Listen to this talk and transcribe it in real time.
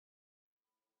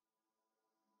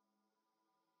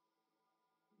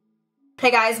Hey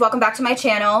guys, welcome back to my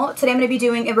channel. Today I'm going to be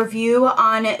doing a review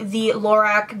on the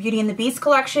LORAC Beauty and the Beast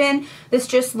collection. This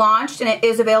just launched and it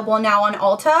is available now on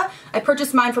Ulta. I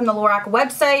purchased mine from the LORAC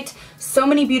website. So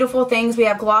many beautiful things. We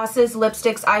have glosses,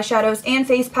 lipsticks, eyeshadows, and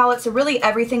face palettes, so really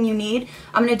everything you need.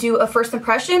 I'm going to do a first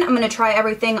impression. I'm going to try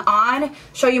everything on,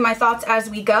 show you my thoughts as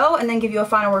we go, and then give you a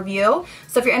final review.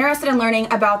 So if you're interested in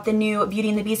learning about the new Beauty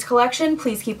and the Beast collection,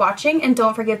 please keep watching and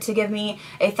don't forget to give me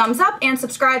a thumbs up and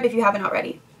subscribe if you haven't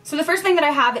already. So the first thing that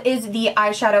I have is the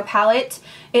eyeshadow palette.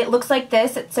 It looks like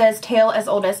this. It says Tale as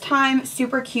Old as Time.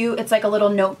 Super cute. It's like a little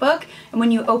notebook. And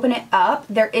when you open it up,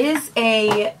 there is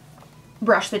a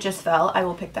brush that just fell. I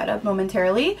will pick that up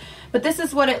momentarily. But this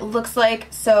is what it looks like.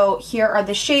 So here are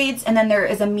the shades, and then there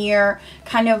is a mirror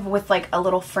kind of with like a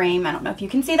little frame. I don't know if you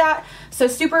can see that. So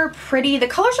super pretty. The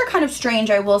colors are kind of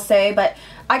strange, I will say, but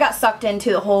I got sucked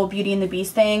into the whole Beauty and the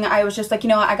Beast thing. I was just like, you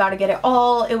know what, I gotta get it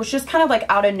all. It was just kind of like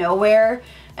out of nowhere,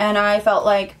 and I felt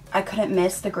like I couldn't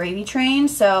miss the gravy train,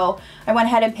 so I went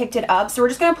ahead and picked it up. So we're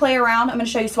just going to play around. I'm going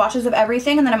to show you swatches of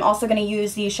everything, and then I'm also going to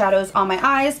use these shadows on my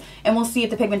eyes, and we'll see if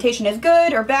the pigmentation is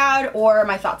good or bad or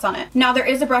my thoughts on it. Now there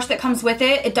is a brush that comes with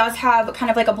it. It does have kind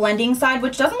of like a blending side,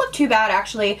 which doesn't look too bad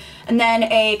actually, and then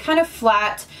a kind of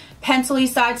flat pencil-y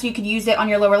side, so you could use it on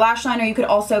your lower lash line, or you could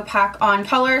also pack on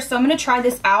color. So I'm going to try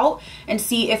this out and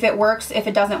see if it works. If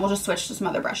it doesn't, we'll just switch to some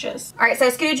other brushes. Alright, so I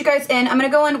scooted you guys in. I'm going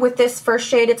to go in with this first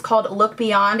shade. It's called Look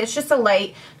Beyond. It's just a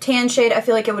light tan shade. I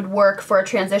feel like it would work for a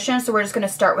transition, so we're just going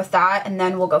to start with that and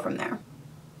then we'll go from there.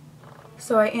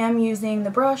 So I am using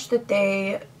the brush that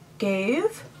they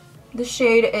gave. The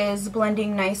shade is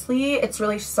blending nicely. It's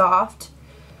really soft.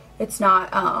 It's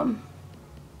not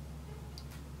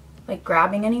like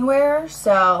grabbing anywhere,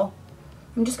 so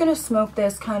I'm just gonna smoke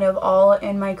this kind of all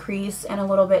in my crease and a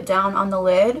little bit down on the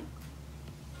lid.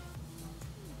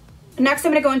 Next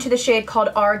I'm gonna go into the shade called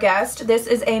Our Guest. This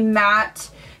is a matte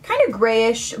kind of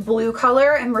grayish blue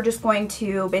color, and we're just going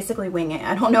to basically wing it.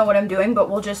 I don't know what I'm doing, but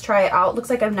we'll just try it out. It looks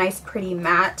like a nice pretty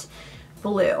matte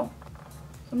blue. So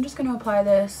I'm just gonna apply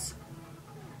this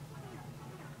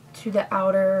to the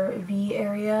outer V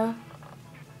area.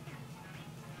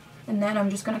 And then I'm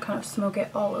just going to kind of smoke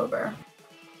it all over.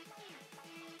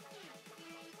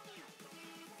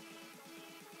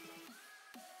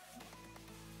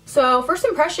 So first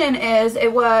impression is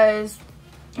it was,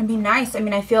 nice. I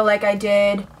mean, I feel like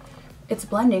it's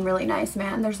blending really nice,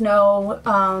 man. There's no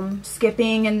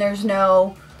skipping and there's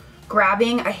no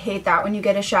grabbing. I hate that when you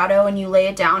get a shadow and you lay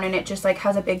it down and it just like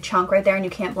has a big chunk right there and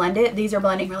you can't blend it. These are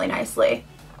blending really nicely.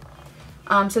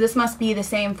 So this must be the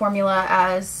same formula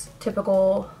as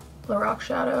typical LORAC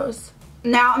shadows.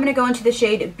 Now I'm going to go into the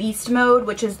shade Beast Mode,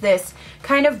 which is this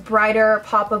kind of brighter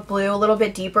pop of blue, a little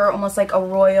bit deeper, almost like a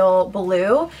royal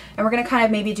blue. And we're going to kind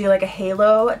of maybe do like a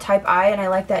halo type eye, and I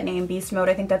like that name, Beast Mode.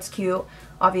 I think that's cute,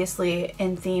 obviously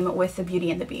in theme with the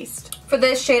Beauty and the Beast. For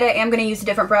this shade I am going to use a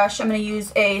different brush. I'm going to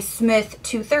use a Smith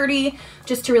 230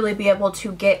 just to really be able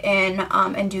to get in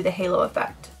and do the halo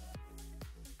effect.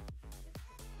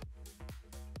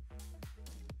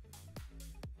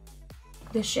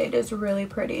 This shade is really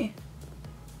pretty.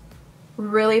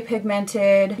 Really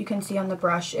pigmented. You can see on the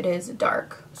brush it is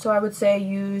dark. So I would say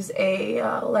use a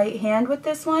light hand with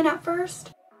this one at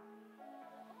first.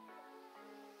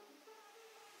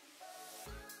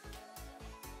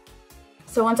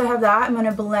 So once I have that, I'm going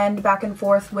to blend back and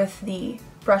forth with the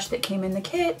brush that came in the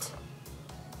kit.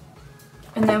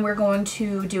 And then we're going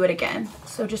to do it again.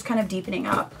 So just kind of deepening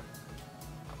up.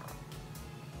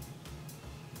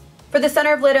 For the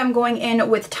center of lid, I'm going in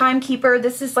with Timekeeper.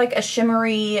 This is like a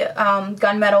shimmery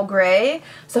gunmetal gray.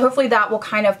 So hopefully that will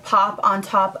kind of pop on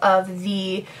top of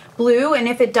the blue. And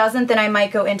if it doesn't, then I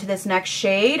might go into this next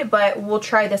shade, but we'll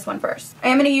try this one first. I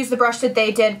am going to use the brush that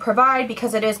they did provide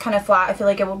because it is kind of flat. I feel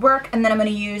like it would work. And then I'm going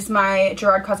to use my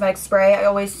Gerard Cosmetics spray. I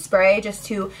always spray just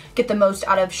to get the most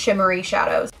out of shimmery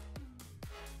shadows.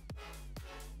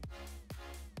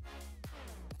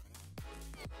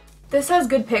 This has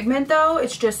good pigment though,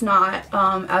 it's just not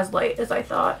as light as I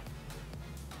thought.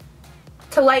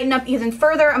 To lighten up even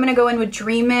further, I'm going to go in with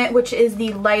Dream It, which is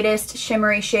the lightest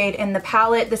shimmery shade in the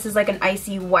palette. This is like an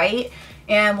icy white,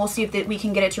 and we'll see if we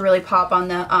can get it to really pop on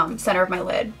the center of my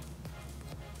lid.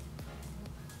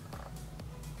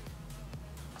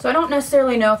 So I don't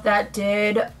necessarily know if that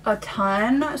did a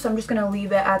ton, so I'm just going to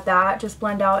leave it at that. Just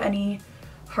blend out any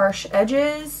harsh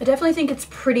edges. I definitely think it's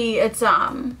pretty, it's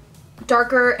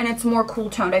darker and it's more cool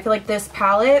toned. I feel like this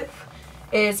palette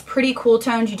is pretty cool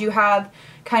toned. You do have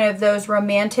kind of those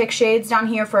romantic shades down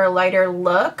here for a lighter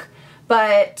look,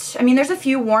 but I mean there's a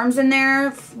few warms in there,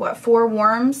 what, 4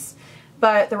 warms,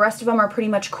 but the rest of them are pretty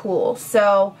much cool.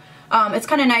 So It's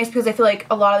kind of nice because I feel like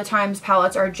a lot of the times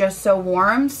palettes are just so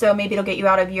warm, so maybe it'll get you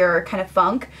out of your kind of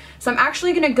funk. So I'm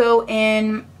actually going to go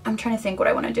in, I'm trying to think what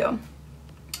I want to do.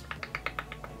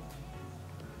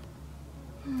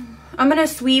 I'm going to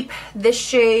sweep this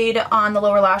shade on the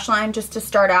lower lash line just to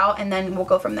start out, and then we'll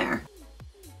go from there.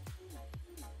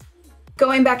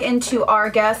 Going back into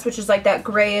Our Guest, which is like that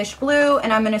grayish blue,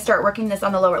 and I'm going to start working this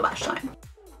on the lower lash line.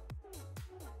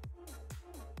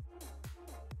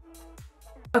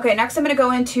 Okay, next I'm going to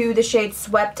go into the shade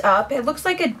Swept Up. It looks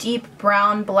like a deep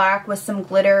brown black with some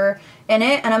glitter in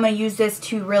it, and I'm going to use this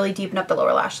to really deepen up the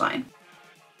lower lash line.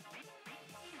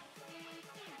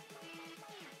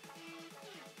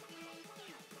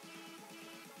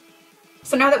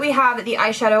 So now that we have the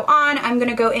eyeshadow on, I'm going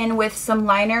to go in with some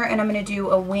liner, and I'm going to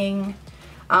do a wing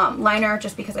liner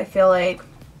just because I feel like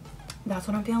that's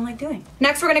what I'm feeling like doing.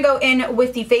 Next, we're going to go in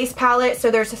with the face palette. So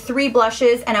there's 3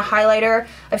 blushes and a highlighter.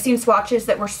 I've seen swatches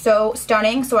that were so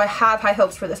stunning, so I have high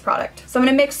hopes for this product. So I'm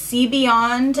going to mix Sea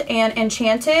Beyond and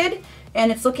Enchanted,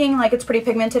 and it's looking like it's pretty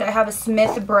pigmented. I have a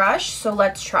Smith brush, so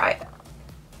let's try it.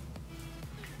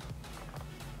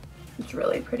 It's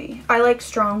really pretty. I like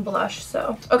strong blush,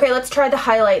 so. Okay, let's try the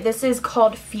highlight. This is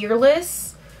called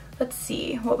Fearless. Let's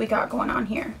see what we got going on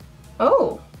here.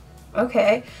 Oh,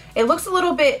 okay. It looks a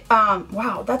little bit,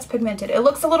 wow, that's pigmented. It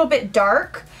looks a little bit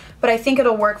dark, but I think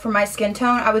it'll work for my skin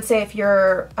tone. I would say if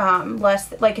you're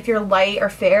if you're light or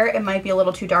fair, it might be a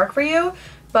little too dark for you,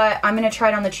 but I'm gonna try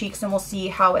it on the cheeks and we'll see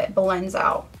how it blends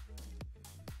out.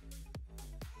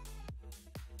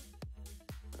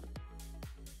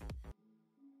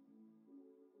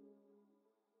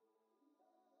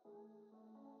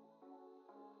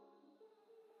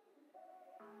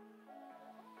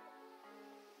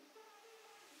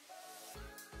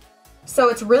 So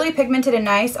it's really pigmented and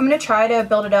nice. I'm going to try to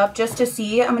build it up just to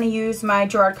see. I'm going to use my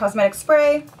Gerard Cosmetics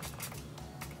spray.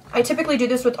 I typically do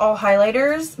this with all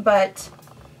highlighters, but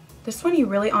this one you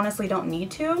really honestly don't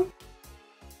need to.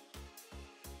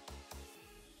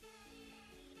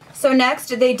 So next,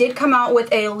 they did come out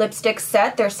with a lipstick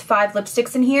set. There's 5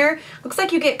 lipsticks in here. Looks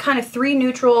like you get kind of 3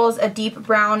 neutrals, a deep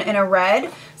brown, and a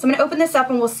red. So I'm going to open this up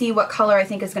and we'll see what color I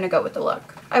think is going to go with the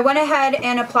look. I went ahead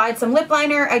and applied some lip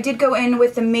liner. I did go in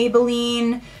with the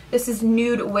Maybelline, this is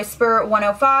Nude Whisper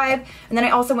 105. And then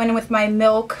I also went in with my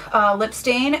Milk lip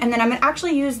stain. And then I'm going to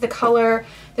actually use the color,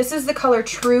 this is the color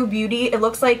True Beauty. It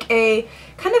looks like a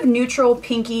kind of neutral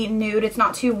pinky nude. It's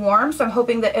not too warm, so I'm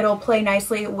hoping that it'll play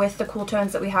nicely with the cool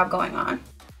tones that we have going on.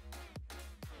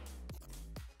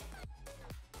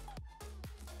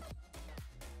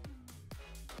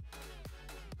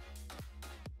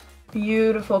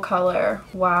 Beautiful color.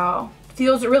 Wow.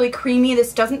 Feels really creamy.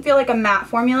 This doesn't feel like a matte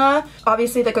formula.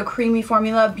 Obviously like a creamy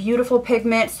formula. Beautiful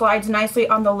pigment, slides nicely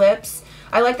on the lips.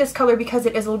 I like this color because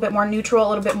it is a little bit more neutral, a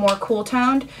little bit more cool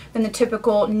toned than the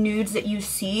typical nudes that you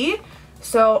see.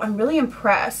 So I'm really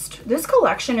impressed. This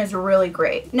collection is really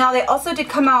great. Now they also did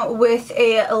come out with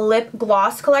a lip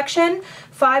gloss collection.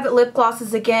 5 lip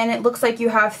glosses again. It looks like you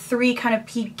have 3 kind of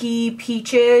peaky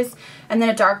peaches and then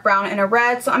a dark brown and a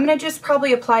red. So I'm going to just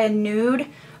probably apply a nude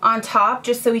on top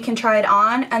just so we can try it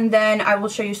on, and then I will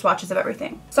show you swatches of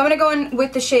everything. So I'm going to go in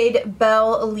with the shade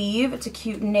Belle Leave. It's a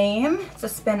cute name. It's a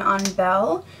spin on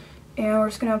Belle. And we're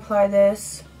just going to apply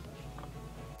this.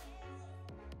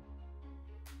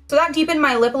 So that deepened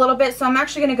my lip a little bit, so I'm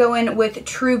actually going to go in with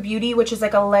True Beauty, which is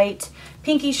like a light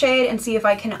pinky shade, and see if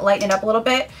I can lighten it up a little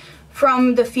bit.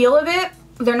 From the feel of it,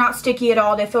 they're not sticky at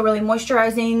all. They feel really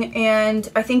moisturizing,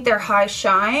 and I think they're high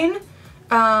shine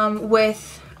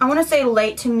with, I want to say,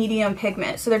 light to medium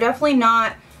pigment. So they're definitely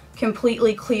not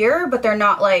completely clear, but they're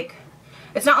not like,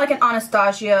 it's not like an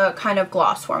Anastasia kind of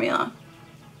gloss formula.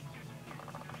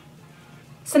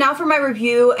 So now for my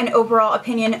review and overall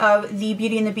opinion of the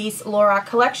Beauty and the Beast LORAC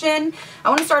collection. I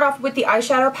want to start off with the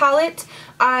eyeshadow palette.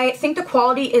 I think the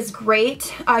quality is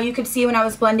great. You could see when I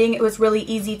was blending it was really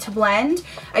easy to blend.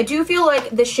 I do feel like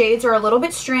the shades are a little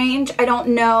bit strange. I don't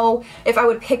know if I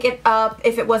would pick it up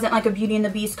if it wasn't like a Beauty and the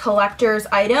Beast collector's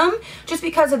item, just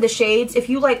because of the shades. If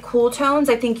you like cool tones,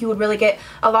 I think you would really get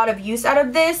a lot of use out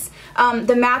of this.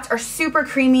 The mattes are super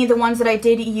creamy, the ones that I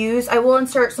did use. I will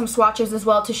insert some swatches as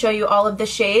well to show you all of the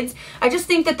shades. I just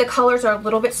think that the colors are a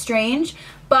little bit strange,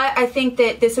 but I think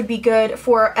that this would be good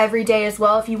for every day as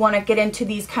well if you want to get into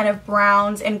these kind of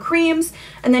browns and creams,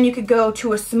 and then you could go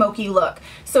to a smoky look.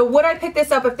 So would I pick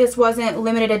this up if this wasn't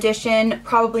limited edition?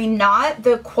 Probably not.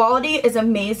 The quality is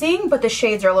amazing, but the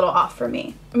shades are a little off for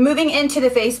me. Moving into the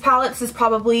face palette, this is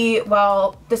probably,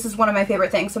 well, this is one of my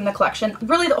favorite things from the collection.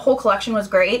 Really, the whole collection was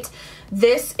great.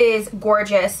 This is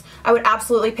gorgeous. I would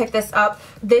absolutely pick this up.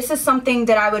 This is something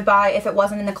that I would buy if it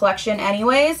wasn't in the collection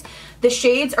anyways. The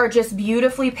shades are just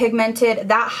beautifully pigmented.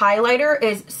 That highlighter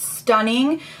is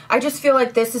stunning. I just feel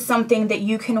like this is something that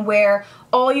you can wear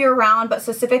all year round, but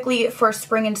specifically for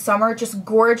spring and summer. Just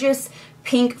gorgeous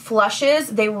pink flushes.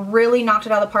 They really knocked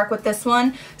it out of the park with this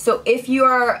one. So if you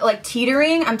are like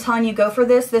teetering, I'm telling you, go for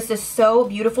this. This is so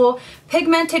beautiful.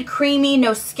 Pigmented, creamy,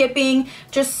 no skipping,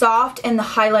 just soft, and the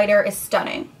highlighter is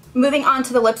stunning. Moving on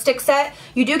to the lipstick set,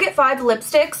 you do get 5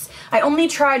 lipsticks. I only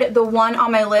tried the one on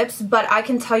my lips, but I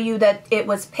can tell you that it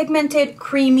was pigmented,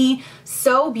 creamy,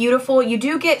 so beautiful. You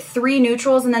do get 3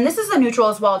 neutrals, and then this is a neutral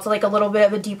as well. It's like a little bit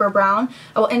of a deeper brown.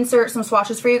 I will insert some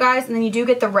swatches for you guys, and then you do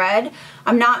get the red.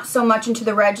 I'm not so much into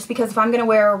the red just because if I'm going to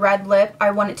wear a red lip,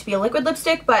 I want it to be a liquid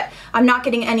lipstick, but I'm not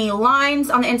getting any lines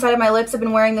on the inside of my lips. I've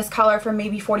been wearing this color for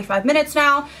maybe 45 minutes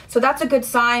now, so that's a good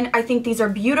sign. I think these are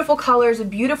beautiful colors,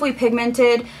 beautifully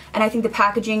pigmented, and I think the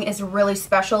packaging is really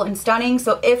special and stunning.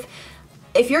 So if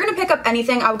you're going to pick up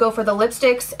anything, I would go for the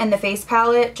lipsticks and the face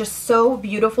palette. Just so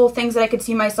beautiful. Things that I could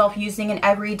see myself using in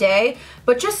every day,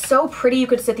 but just so pretty. You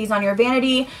could sit these on your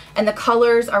vanity, and the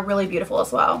colors are really beautiful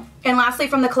as well. And lastly,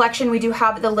 from the collection, we do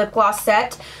have the lip gloss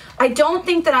set. I don't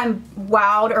think that I'm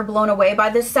wowed or blown away by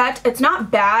this set. It's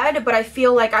not bad, but I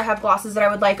feel like I have glosses that I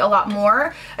would like a lot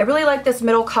more. I really like this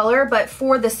middle color, but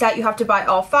for the set you have to buy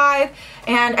all 5,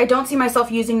 and I don't see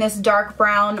myself using this dark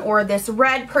brown or this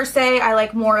red per se. I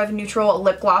like more of neutral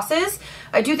lip glosses.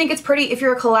 I do think it's pretty. If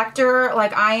you're a collector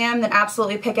like I am, then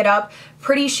absolutely pick it up.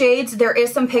 Pretty shades. There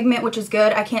is some pigment, which is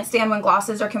good. I can't stand when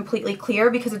glosses are completely clear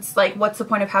because it's like, what's the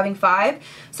point of having 5?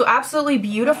 So absolutely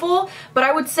beautiful, but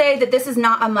I would say that this is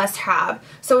not a must-have.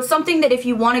 So it's something that if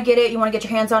you want to get it, you want to get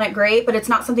your hands on it, great, but it's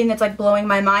not something that's like blowing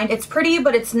my mind. It's pretty,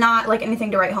 but it's not like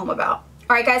anything to write home about.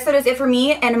 Alright guys, so that is it for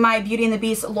me and my Beauty and the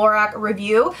Beast LORAC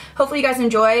review. Hopefully you guys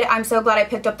enjoyed. I'm so glad I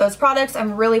picked up those products.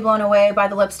 I'm really blown away by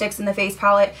the lipsticks and the face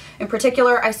palette in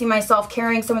particular. I see myself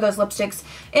carrying some of those lipsticks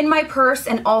in my purse,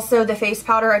 and also the face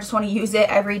powder. I just want to use it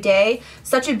every day.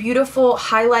 Such a beautiful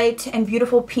highlight and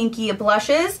beautiful pinky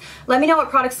blushes. Let me know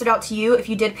what products stood out to you, if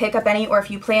you did pick up any or if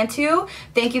you plan to.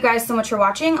 Thank you guys so much for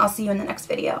watching. I'll see you in the next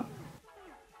video.